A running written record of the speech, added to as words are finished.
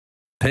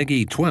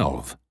Peggy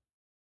 12.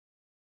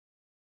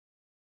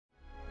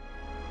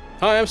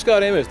 Hi, I'm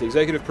Scott Amos, the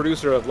executive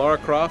producer of Lara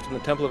Croft and the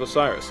Temple of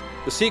Osiris,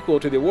 the sequel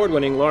to the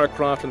award-winning Lara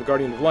Croft and the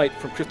Guardian of Light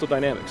from Crystal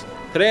Dynamics.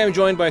 Today I'm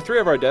joined by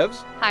three of our devs.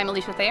 Hi, I'm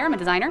Alicia Thayer, I'm a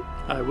designer.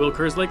 Hi, Will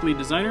Kerslake, lead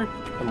designer.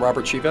 I'm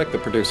Robert Chivek, the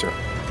producer.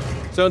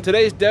 So in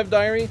today's Dev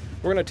Diary,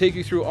 we're going to take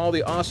you through all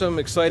the awesome,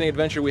 exciting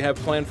adventure we have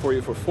planned for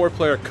you for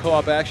 4-player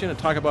co-op action and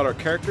talk about our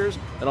characters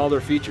and all their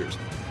features.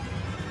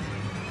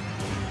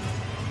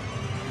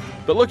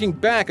 But looking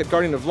back at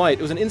Guardian of Light,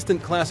 it was an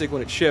instant classic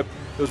when it shipped.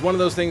 It was one of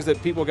those things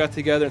that people got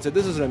together and said,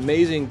 this is an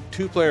amazing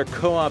 2-player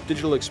co-op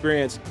digital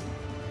experience.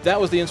 That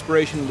was the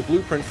inspiration and the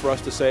blueprint for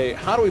us to say,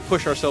 how do we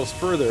push ourselves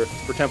further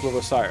for Temple of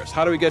Osiris?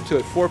 How do we get to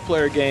a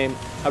 4-player game?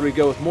 How do we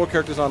go with more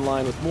characters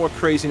online, with more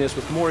craziness,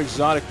 with more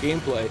exotic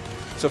gameplay?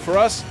 So for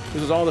us,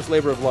 this was all this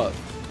labor of love.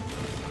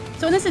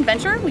 So in this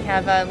adventure, we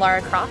have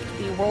Lara Croft,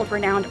 the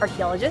world-renowned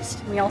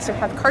archaeologist. We also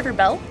have Carter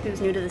Bell, who's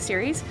new to the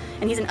series,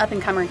 and he's an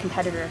up-and-comer and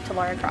competitor to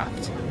Lara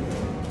Croft.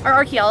 Our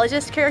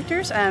archaeologist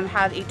characters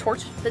have a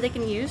torch that they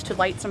can use to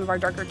light some of our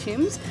darker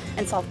tombs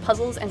and solve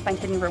puzzles and find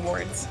hidden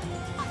rewards.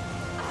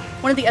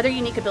 One of the other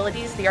unique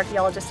abilities the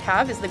archaeologists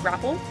have is the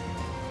grapple.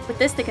 With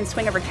this, they can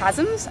swing over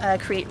chasms,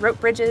 create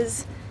rope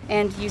bridges,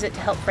 and use it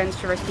to help friends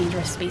traverse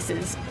dangerous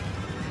spaces.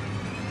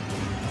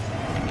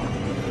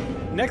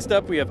 Next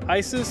up, we have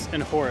Isis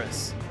and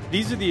Horus.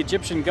 These are the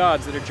Egyptian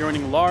gods that are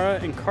joining Lara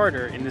and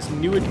Carter in this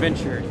new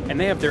adventure, and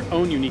they have their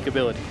own unique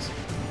abilities.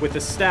 With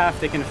the staff,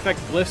 they can affect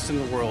glyphs in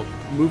the world,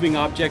 moving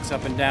objects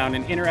up and down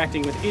and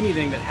interacting with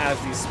anything that has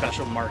these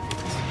special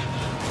markings.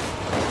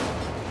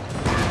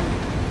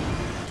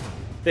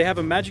 They have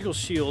a magical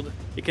shield.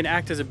 It can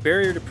act as a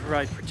barrier to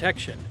provide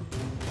protection.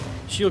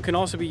 Shield can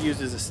also be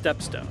used as a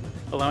stepstone,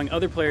 allowing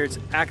other players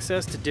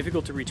access to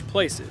difficult-to-reach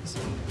places.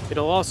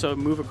 It'll also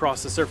move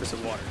across the surface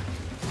of water.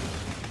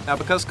 Now,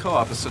 because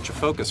co-op is such a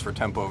focus for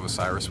Temple of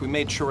Osiris, we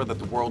made sure that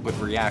the world would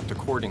react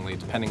accordingly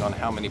depending on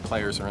how many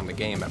players are in the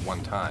game at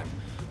one time.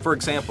 For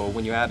example,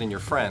 when you add in your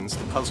friends,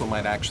 the puzzle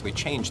might actually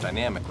change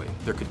dynamically.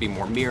 There could be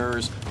more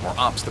mirrors, more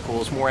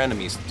obstacles, more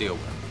enemies to deal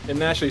with. And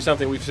naturally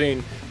something we've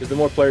seen is the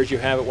more players you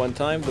have at one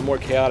time, the more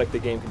chaotic the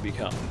game can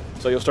become.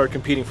 So you'll start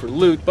competing for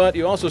loot, but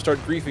you also start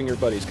griefing your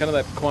buddies, kind of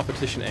that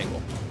competition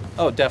angle.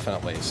 Oh,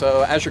 definitely.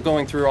 So as you're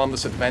going through on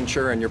this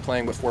adventure and you're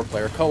playing with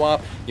 4-player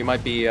co-op, you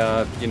might be,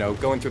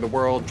 going through the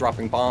world,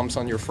 dropping bombs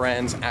on your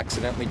friends,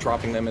 accidentally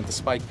dropping them into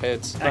spike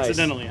pits. Nice.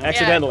 Accidentally, huh?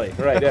 Accidentally,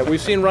 Yeah. Right, yeah.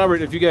 We've seen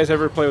Robert, if you guys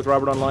ever play with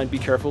Robert online, be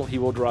careful, he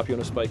will drop you in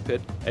a spike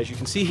pit. As you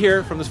can see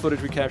here from this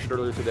footage we captured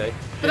earlier today.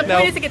 But the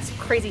point is it gets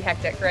crazy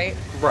hectic, right?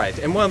 Right,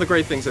 and one of the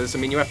great things is,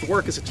 you have to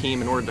work as a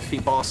team in order to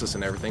defeat bosses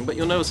and everything, but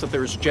you'll notice that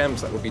there's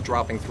gems that will be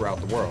dropping throughout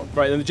the world.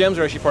 Right, and the gems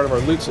are actually part of our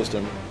loot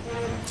system.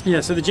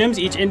 Yeah, so the gems,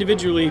 each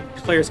individually,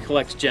 players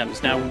collect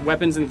gems. Now,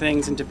 weapons and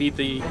things, and to beat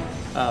the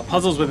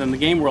puzzles within the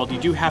game world, you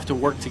do have to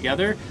work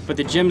together, but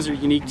the gems are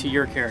unique to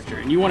your character,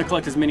 and you want to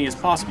collect as many as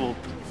possible.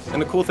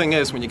 And the cool thing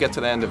is, when you get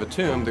to the end of a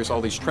tomb, there's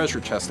all these treasure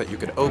chests that you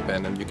could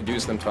open, and you could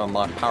use them to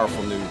unlock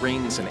powerful new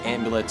rings and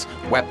amulets,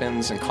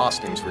 weapons, and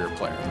costumes for your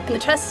player. And the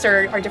chests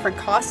are different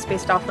costs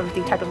based off of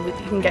the type of loot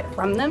that you can get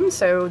from them,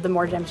 so the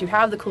more gems you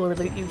have, the cooler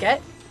loot you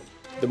get.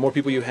 The more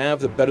people you have,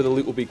 the better the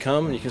loot will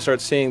become, and you can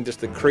start seeing just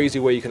the crazy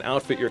way you can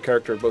outfit your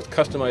character, both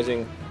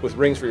customizing with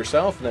rings for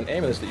yourself and then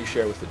amulets that you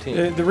share with the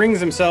team. The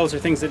rings themselves are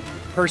things that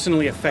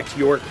personally affect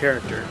your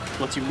character.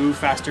 Lets you move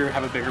faster,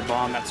 have a bigger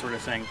bomb, that sort of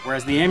thing.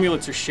 Whereas the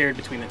amulets are shared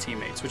between the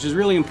teammates, which is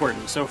really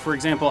important. So for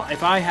example,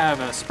 if I have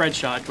a spread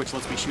shot, which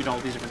lets me shoot all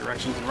these different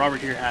directions, and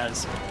Robert here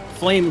has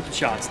flame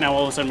shots, now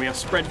all of a sudden we have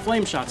spread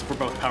flame shots if we're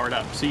both powered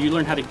up. So you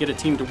learn how to get a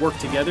team to work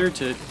together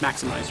to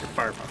maximize your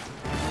firepower.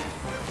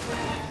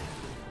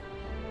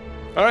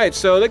 Alright,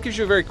 so that gives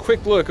you a very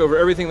quick look over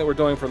everything that we're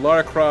doing for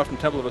Lara Croft and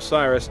Temple of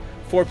Osiris.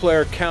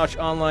 4-player, couch,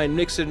 online,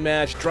 mix and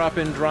match, drop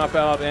in, drop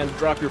out, and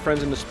drop your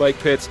friends into spike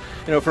pits.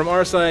 From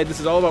our side, this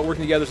is all about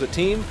working together as a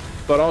team,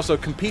 but also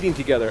competing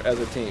together as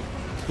a team.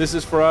 This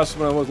is for us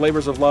one of those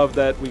labors of love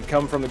that we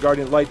come from the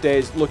Guardian of Light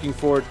days, looking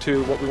forward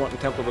to what we want in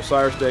Temple of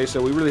Osiris Day,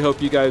 so we really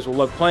hope you guys will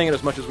love playing it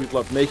as much as we've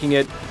loved making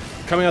it.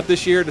 Coming out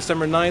this year,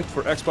 December 9th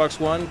for Xbox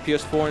One,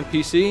 PS4, and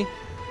PC.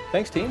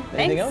 Thanks, team.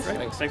 Anything else?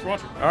 Thanks for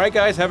watching. All right,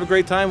 guys, have a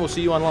great time. We'll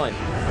see you online.